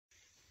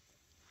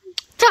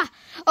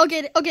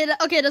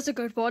Okay, that's a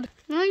good one.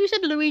 No, you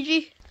said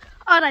Luigi.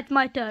 Alright,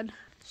 my turn.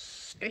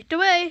 Straight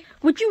away.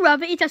 Would you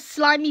rather eat a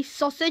slimy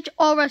sausage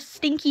or a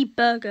stinky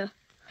burger?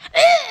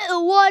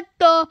 Ew, what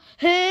the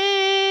hell?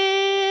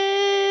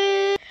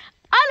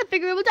 I don't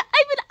think we're able to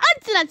even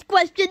answer that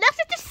question. That's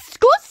just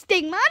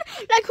disgusting, man.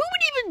 Like, who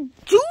would even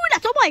do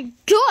that? Oh my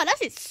god,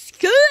 that's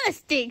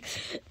disgusting.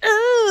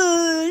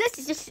 Oh,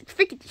 that's just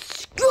freaking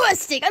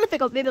disgusting. I don't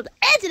think I'll be able to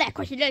answer that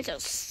question. That's so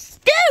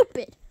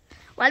stupid.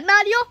 Well,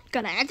 Mario,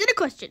 gotta answer the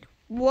question.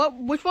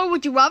 Which one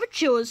would you rather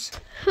choose?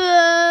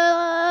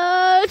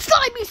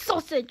 Slimy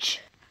sausage.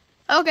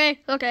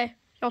 Okay,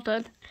 your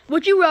turn.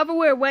 Would you rather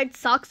wear white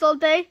socks all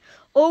day,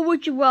 or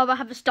would you rather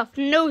have a stuffed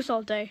nose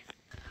all day?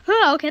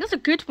 Oh, okay, that's a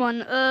good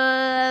one.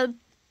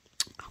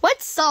 Wet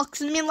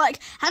socks. I mean, like,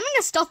 having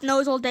a stuffed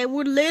nose all day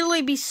would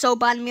literally be so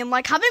bad. I mean,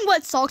 like, having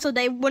wet socks all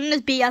day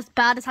wouldn't be as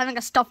bad as having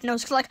a stuffed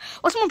nose. Cause, like,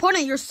 what's more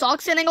important, your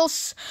socks getting all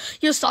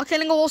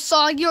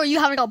soggy, or you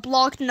having a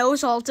blocked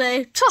nose all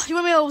day? You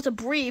won't be able to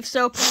breathe.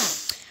 So,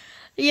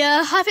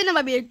 yeah, I think that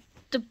might be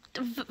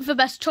the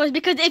best choice.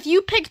 Because if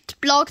you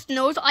picked blocked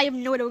nose, I have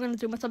no idea what I'm gonna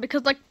do myself.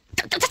 Because, like,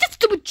 that's a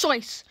stupid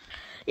choice.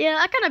 Yeah,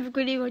 I kind of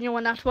agree with you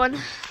on that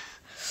one.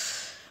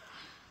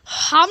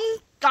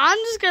 I'm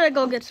just gonna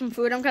go get some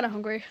food. I'm kind of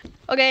hungry.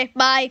 Okay,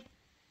 bye.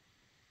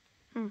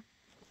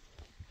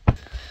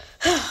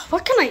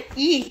 What can I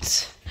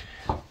eat?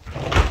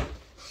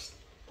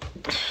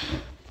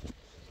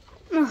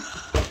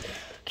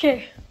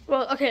 Okay,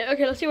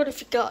 let's see what I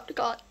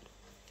got.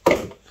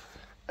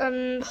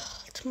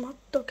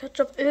 Tomato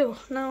ketchup. Ew,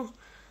 no.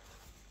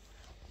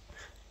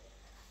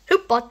 Who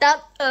bought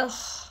that?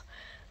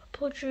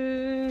 Apple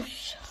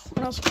juice.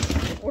 What else?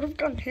 What have I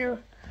done here?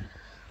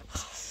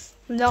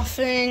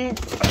 Nothing.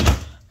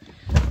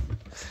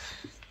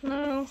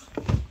 No.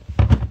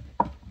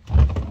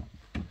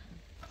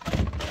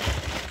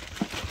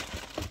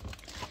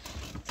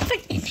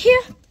 Nothing in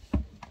here?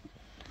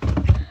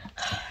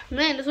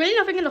 Man, there's really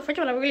nothing in the fridge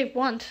that I really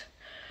want.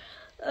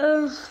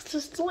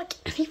 Just like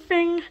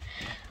anything.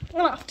 I'm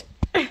gonna have to.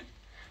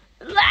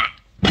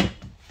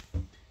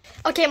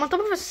 Okay, I'm on top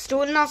of a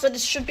stool now, so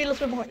this should be a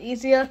little bit more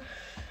easier.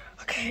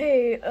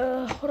 Okay,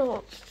 what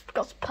else?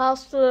 Got some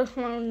pasta.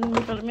 I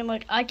mean,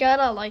 like, I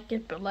gotta like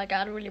it, but like,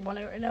 I don't really want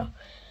it right now.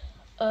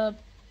 I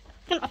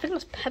think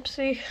that's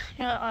Pepsi.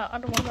 Yeah, I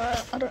don't want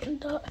that. I don't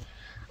need that.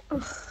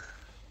 Oh.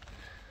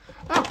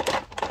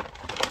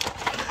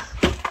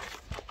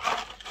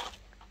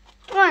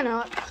 Why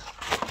not?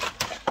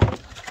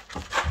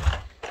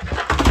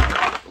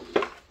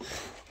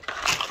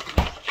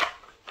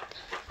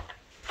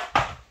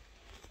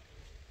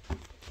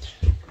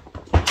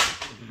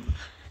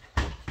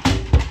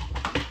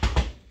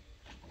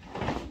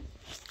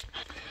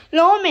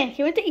 No, man,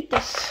 you want to eat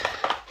this.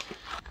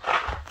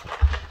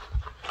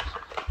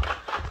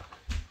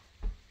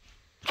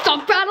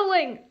 Stop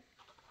rattling!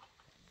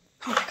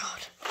 Oh my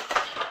god.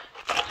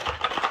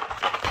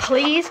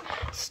 Please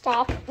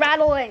stop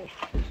rattling.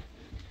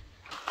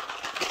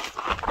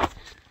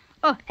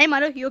 Oh, hey,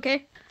 Mario, you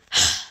okay?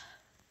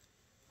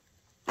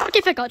 Okay,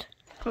 thank God.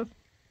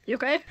 You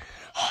okay?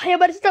 Yeah,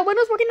 but it's that when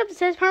I was walking up the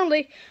stairs,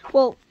 apparently,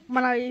 well,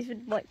 when I was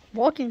even, like,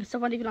 walking and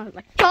stuff, I even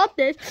like, got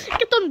this, it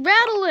kept on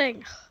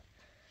rattling.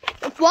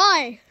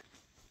 Why?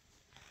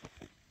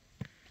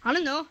 I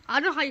don't know. I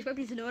don't know how you expect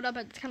me to know that,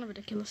 but it's kind of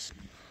ridiculous.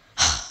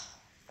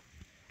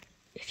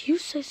 If you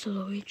say so,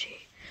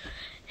 Luigi.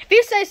 If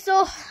you say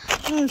so,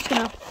 I'm just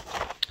gonna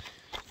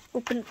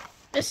open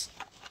this.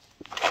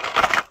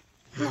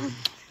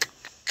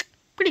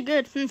 Pretty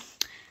good. Hey,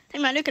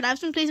 Manu, can I have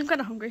some, please? I'm kind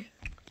of hungry.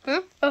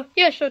 Huh? Oh,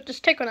 yeah, sure.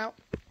 Just take one out.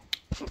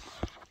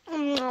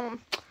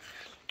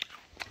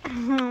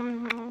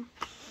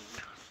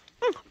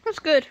 That's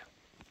good.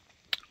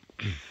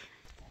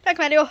 Thanks,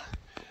 Mario.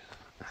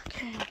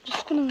 Okay, I'm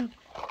just gonna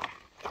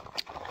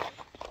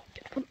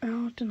get one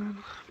out and then,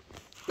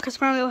 because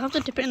apparently I'll have to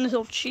dip it in this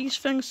little cheese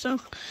thing, so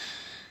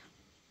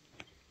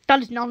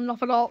that is not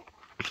enough at all.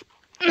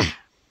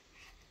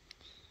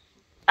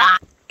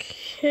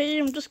 Okay,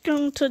 I'm just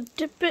going to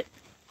dip it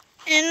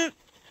in.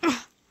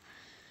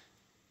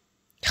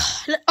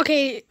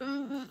 Okay,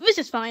 this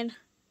is fine.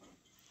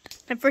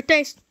 And for a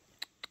taste,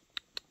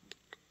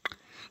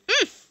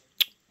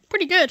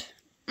 pretty good.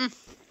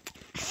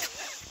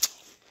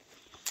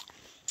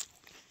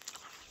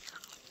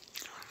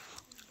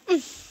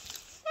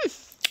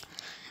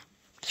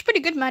 It's pretty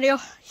good, Mario.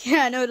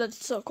 Yeah, I know,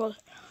 that's so cool.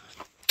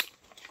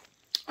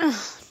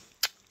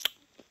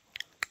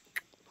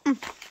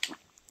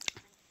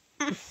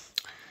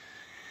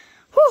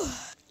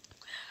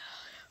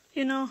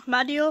 You know,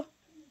 Mario.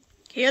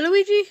 Hey,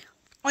 Luigi.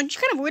 Aren't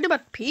you kind of worried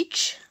about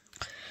Peach?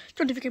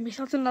 Don't even get me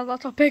started on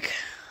that topic.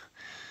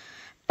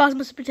 Bowser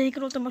must be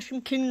taken out the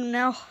Mushroom Kingdom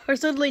now.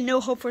 There's literally no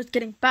hope for us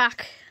getting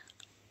back.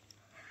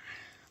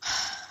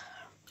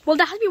 Well,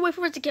 there has to be a way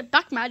for us to get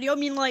back, Mario. I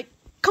mean, like,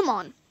 come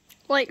on.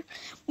 Like,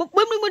 when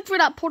we went through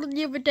that portal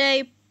the other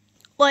day,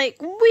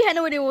 like, we had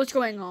no idea what was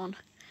going on.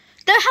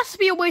 There has to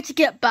be a way to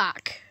get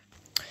back.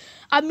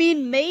 I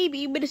mean,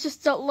 maybe, but it's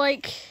just that,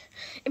 like,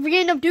 if we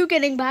end up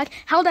getting back,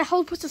 how the hell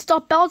are we supposed to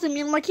stop Bowser? I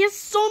mean, like, he has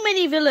so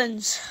many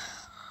villains.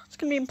 It's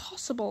gonna be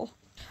impossible.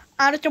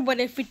 I don't know, but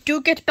if we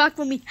do get back,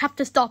 then we have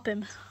to stop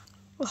him.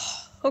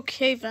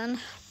 Okay, then.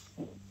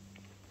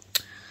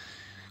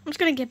 I'm just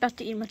gonna get back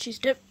to eating my cheese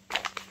dip.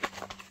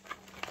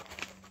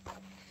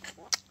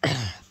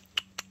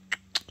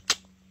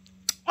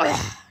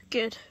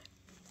 Good.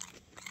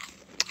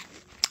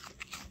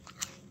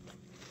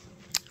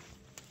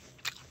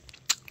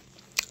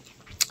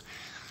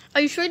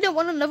 Are you sure you don't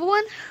want another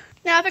one?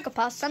 Yeah, I think I'll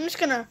pass. I'm just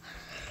gonna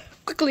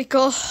quickly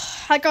go.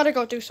 I gotta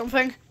go do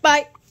something.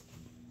 Bye.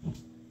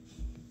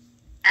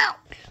 Ow.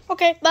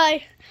 Okay,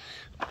 bye.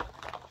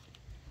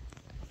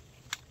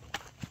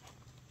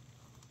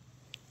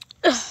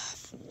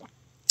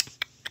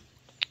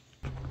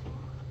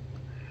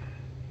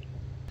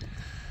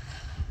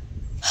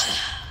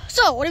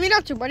 So, what have you been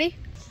up to, buddy?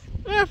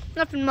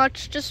 Nothing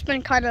much. Just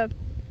been kind of,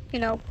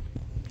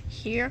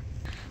 here.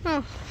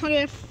 Oh,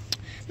 okay.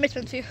 Makes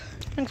sense to you.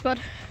 Thanks, bud.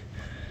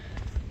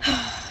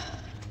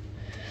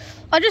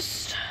 I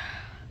just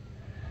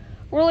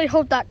really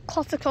hope that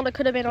Classic Sonic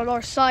could have been on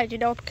our side,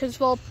 because,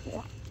 well,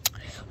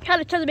 we had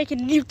a chance to make a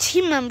new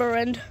team member,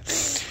 and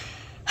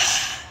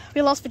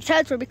we lost the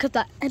chance for it because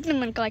that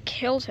Enderman guy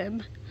killed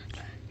him.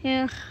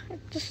 Yeah,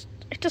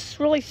 it just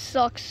really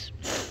sucks.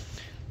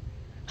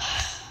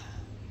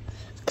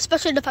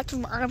 Especially the fact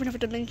that I don't have a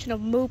dimension of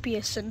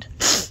Mobius, and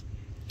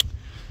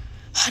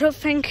I don't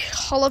think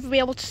I'll ever be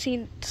able to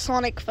see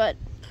Sonic, but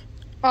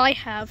I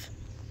have,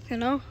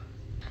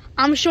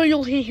 I'm sure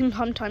you'll hear him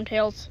sometime,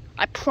 Tails.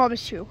 I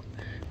promise you.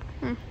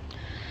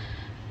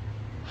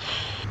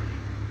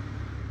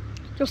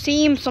 You'll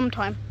see him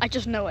sometime. I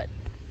just know it.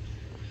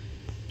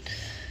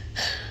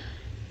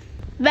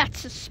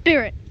 That's the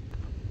spirit.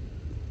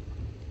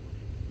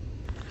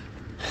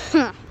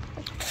 Huh.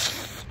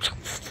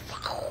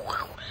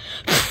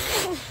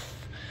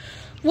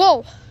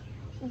 Whoa!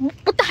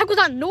 What the heck was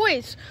that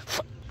noise?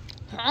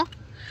 Huh?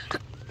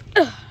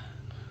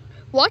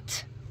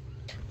 What?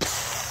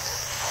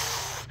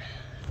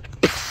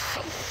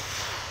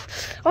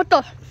 What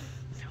the?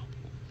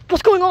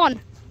 What's going on?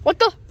 What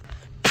the?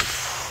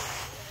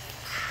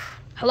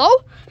 Hello?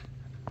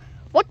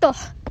 What the?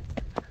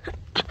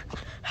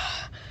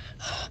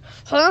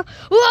 Huh?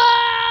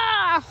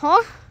 Wah!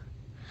 Huh?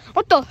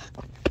 What the?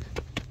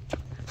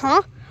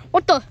 Huh?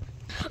 What the?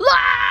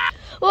 Ah!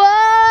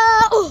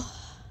 Whoa!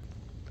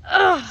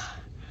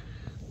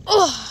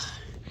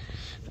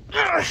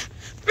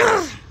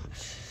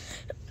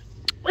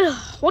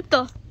 What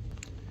the?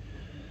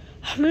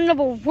 I'm in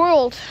another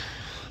world.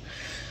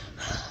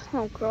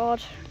 Oh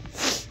God.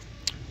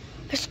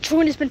 This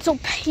joint has been so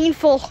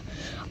painful.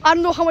 I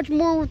don't know how much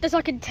more of this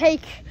I can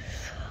take.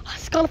 I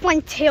just gotta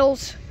find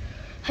Tails.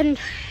 And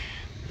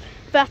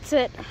that's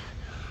it.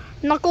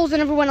 Knuckles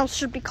and everyone else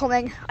should be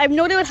coming. I have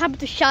no idea what happened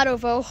to Shadow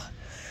though.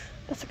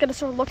 Guess I gotta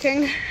start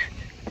looking.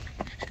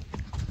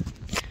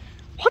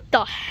 What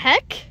the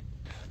heck?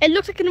 It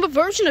looks like another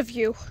version of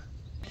you.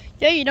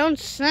 Yeah, you don't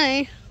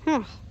say.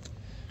 Huh.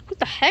 What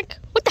the heck?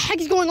 What the heck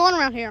is going on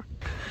around here?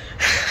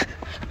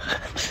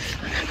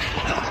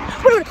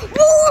 Whoa,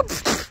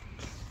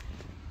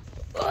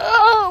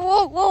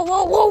 whoa,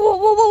 whoa, whoa, whoa, whoa,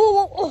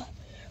 whoa, whoa,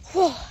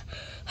 whoa,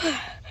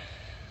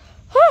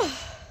 whoa.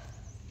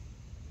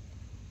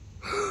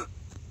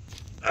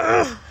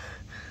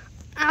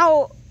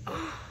 Ow.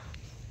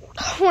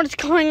 What is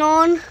going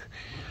on?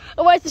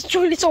 Why is this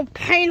joint so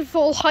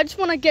painful? I just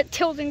want to get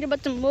Tails and get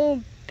back to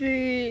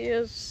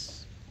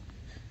Mobius.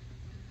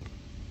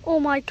 Oh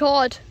my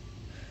God.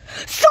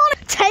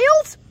 Sonic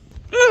Tails?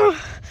 Ugh.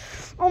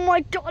 Oh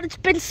my God, it's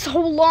been so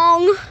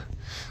long.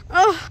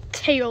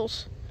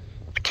 Tails.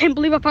 I can't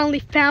believe I finally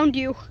found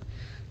you.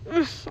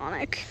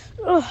 Sonic.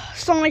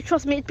 Sonic,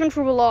 trust me, it's been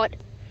through a lot.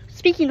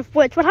 Speaking of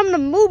which, what happened to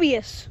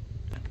Mobius?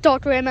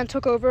 Dr. Eggman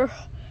took over.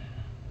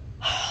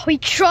 We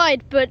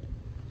tried, but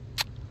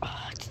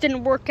it just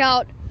didn't work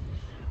out.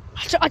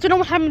 I don't know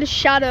what happened to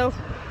Shadow,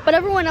 but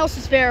everyone else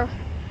is there.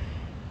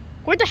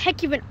 Where the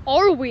heck even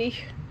are we?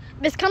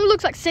 This kind of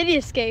looks like City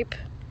Escape.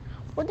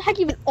 Where the heck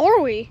even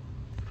are we?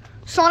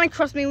 Sonic,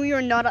 trust me, we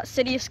are not at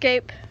City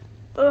Escape.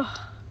 Ugh.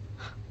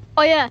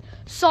 Oh yeah,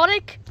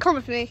 Sonic, come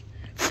with me.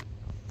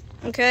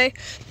 Okay.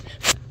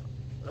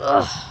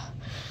 Ugh.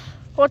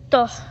 What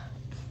the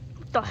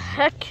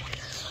heck?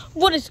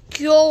 What is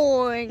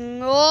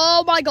going?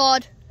 Oh my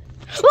God!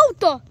 What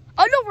the?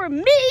 Over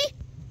me?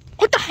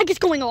 What the heck is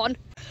going on?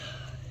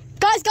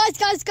 Guys,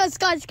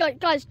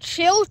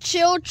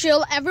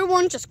 chill.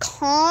 Everyone just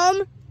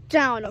calm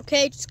down,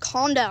 okay? Just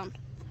calm down.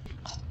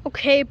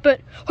 Okay,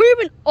 but who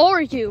even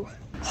are you?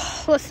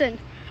 Listen,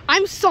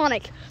 I'm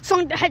Sonic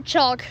the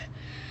Hedgehog.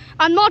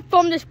 I'm not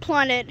from this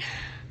planet.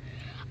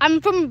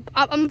 I'm from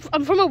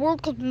a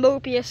world called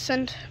Mobius,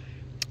 and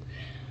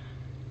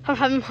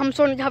I'm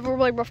starting to have a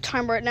really rough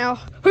time right now.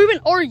 Who even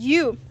are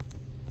you?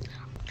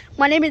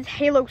 My name is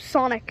Halo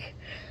Sonic.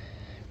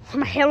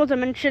 From a Halo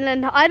dimension,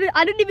 and I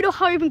didn't even know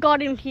how I even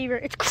got in here.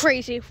 It's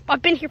crazy.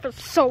 I've been here for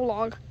so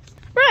long.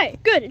 Okay,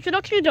 good.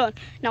 Introduction is done.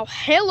 Now,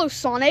 hello,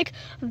 Sonic.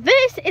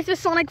 This is the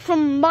Sonic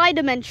from my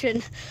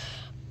dimension.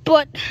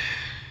 But,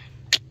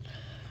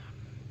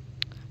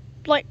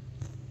 like,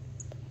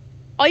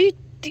 what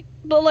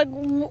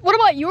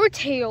about your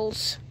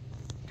Tails?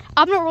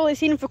 I've not really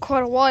seen him for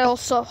quite a while,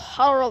 so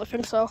I don't really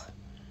think so.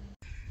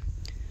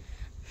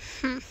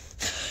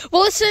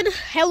 Well, listen,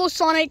 hello,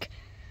 Sonic.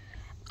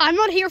 I'm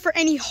not here for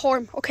any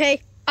harm,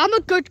 okay? I'm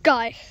a good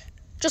guy.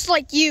 Just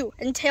like you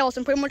and Tails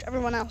and pretty much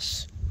everyone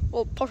else.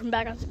 Well, apart from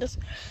bad guys, it is.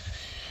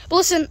 But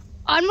listen,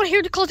 I'm not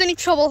here to cause any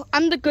trouble.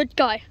 I'm the good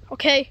guy,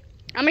 okay?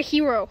 I'm a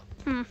hero.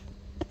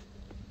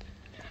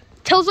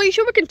 Tails, are you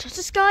sure we can trust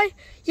this guy?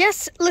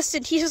 Yes,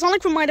 listen, he's a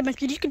Sonic from my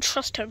dimension. You can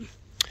trust him.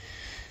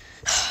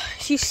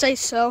 If you say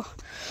so.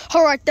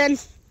 Alright then.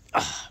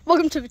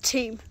 Welcome to the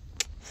team.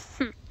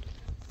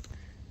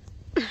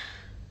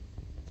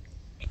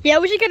 Yeah,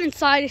 we should get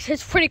inside.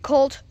 It's pretty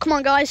cold. Come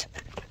on, guys.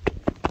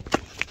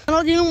 I'm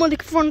not the only one that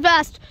can run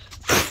fast.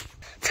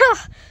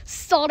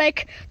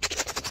 Sonic.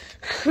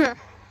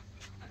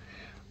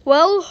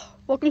 Well,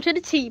 welcome to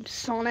the team,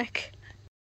 Sonic.